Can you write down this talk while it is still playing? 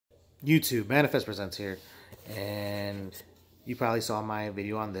YouTube, Manifest Presents here, and you probably saw my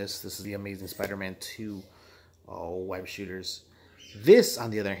video on this. This is the Amazing Spider-Man 2 web shooters. This, on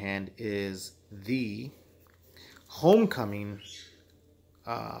the other hand, is the Homecoming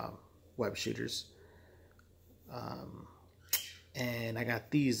web shooters. And I got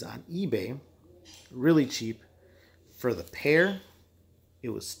these on eBay, really cheap. For the pair, it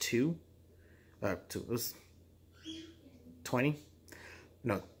was it was 20?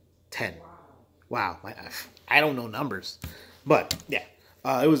 No, 10. Wow, I don't know numbers. But, yeah,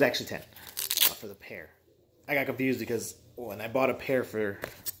 it was actually 10 for the pair. I got confused because when I bought a pair for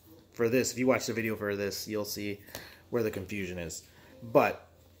this, if you watch the video for this, you'll see where the confusion is. But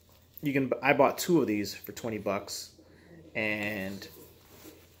I bought 2 of these for 20 bucks, and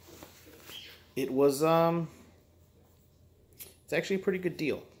it was it's actually a pretty good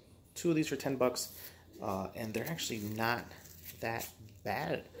deal. 2 of these for 10 bucks, and they're actually not that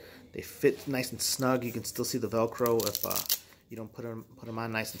bad. They fit nice and snug. You can still see the Velcro if you don't put them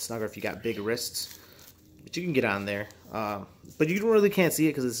on nice and snug, or if you got big wrists. But you can get on there. But you really can't see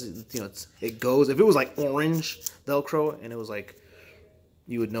it because it goes. If it was like orange Velcro and it was like,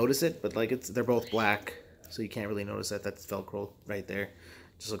 you would notice it. But like they're both black, so you can't really notice that. That's Velcro right there.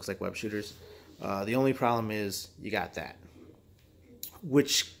 Just looks like web shooters. The only problem is you got that,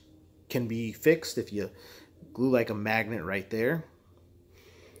 which can be fixed if you glue like a magnet right there,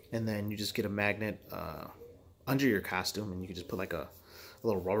 and then you just get a magnet under your costume, and you can just put like a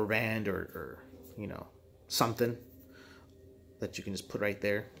little rubber band or something that you can just put right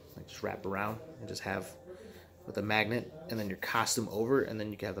there, like just wrap around and just have with a magnet, and then your costume over, and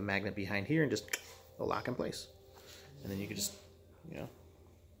then you can have the magnet behind here and just lock in place, and then you can just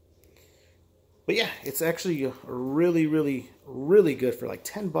But yeah, it's actually really, really, really good for like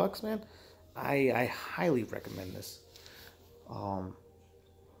 10 bucks, man. I highly recommend this.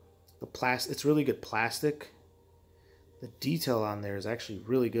 It's really good plastic. The detail on there is actually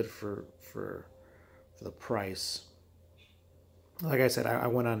really good for the price. Like I said, I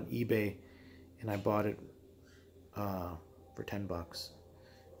went on eBay and I bought it for 10 bucks.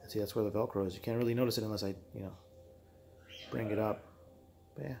 And see, that's where the Velcro is. You can't really notice it unless I, bring it up.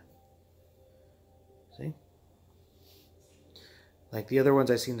 But yeah. See? Like the other ones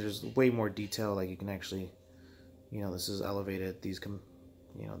I've seen, there's way more detail. Like you can actually, this is elevated. These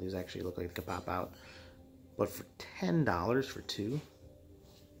these actually look like they could pop out. But for $10 for 2,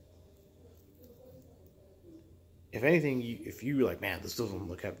 if anything, if you're like, man, this doesn't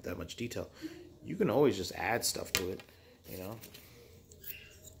look have that much detail, you can always just add stuff to it. I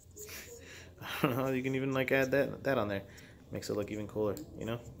don't know. You can even like add that on there. Makes it look even cooler.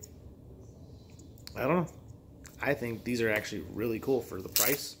 I don't know. I think these are actually really cool for the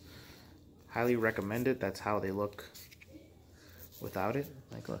price. Highly recommend it. That's how they look without it.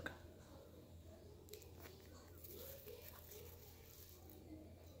 Like, look.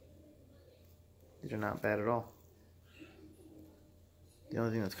 These are not bad at all. The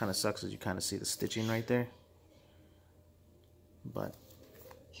only thing that kind of sucks is you kind of see the stitching right there. But,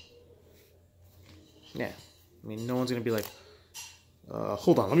 yeah. I mean, no one's going to be like,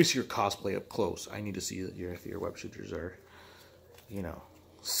 hold on, let me see your cosplay up close. I need to see that if your web shooters are,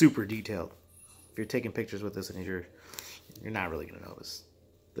 super detailed. If you're taking pictures with this and you're not really gonna notice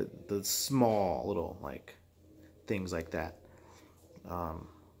the small little like things like that.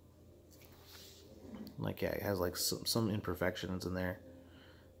 Like, yeah, it has like some imperfections in there,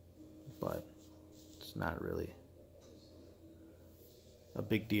 but it's not really a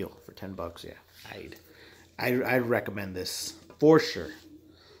big deal for 10 bucks. Yeah, I'd recommend this for sure.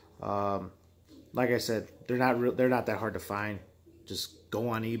 Like I said, they're not that hard to find. Just go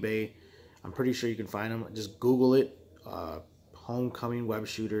on eBay. I'm pretty sure you can find them. Just Google it, Homecoming web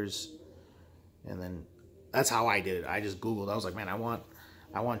shooters, and then that's how I did it. I just Googled. I was like, man, I want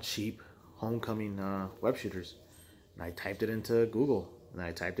cheap Homecoming web shooters, and I typed it into Google, and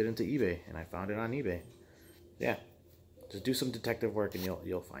I typed it into eBay, and I found it on eBay. Yeah, just do some detective work, and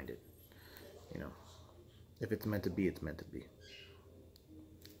you'll find it. If it's meant to be, it's meant to be.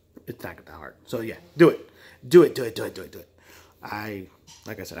 It's not that hard. So yeah, do it. Do it.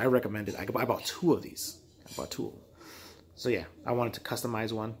 Like I said, I recommend it. I bought 2 of these. I bought 2 of them. So yeah, I wanted to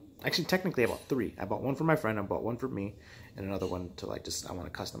customize one. Actually, technically I bought 3. I bought one for my friend, I bought one for me, and another one to like I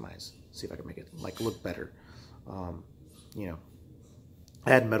want to customize. See if I can make it like look better.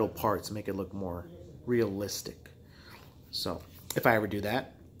 Add metal parts, make it look more realistic. So if I ever do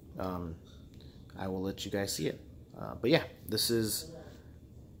that, I will let you guys see it. But yeah, these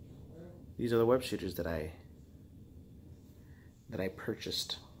are the web shooters that I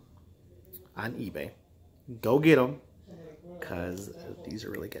purchased on eBay. Go get them, because these are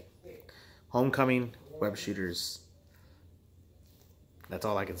really good. Homecoming, Webshooters. That's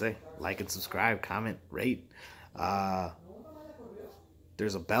all I can say. Like and subscribe, comment, rate.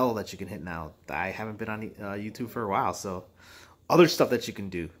 There's a bell that you can hit now. I haven't been on YouTube for a while, so other stuff that you can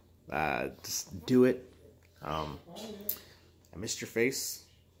do. Just do it. I missed your face.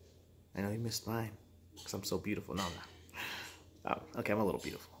 I know you missed mine because I'm so beautiful. No, I'm not. Oh, okay, I'm a little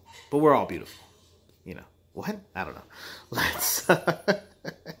beautiful, but we're all beautiful. You know what? I don't know. Let's.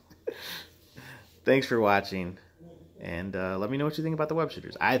 Thanks for watching, and let me know what you think about the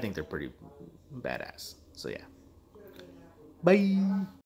Webshooters. I think they're pretty badass. So yeah. Bye.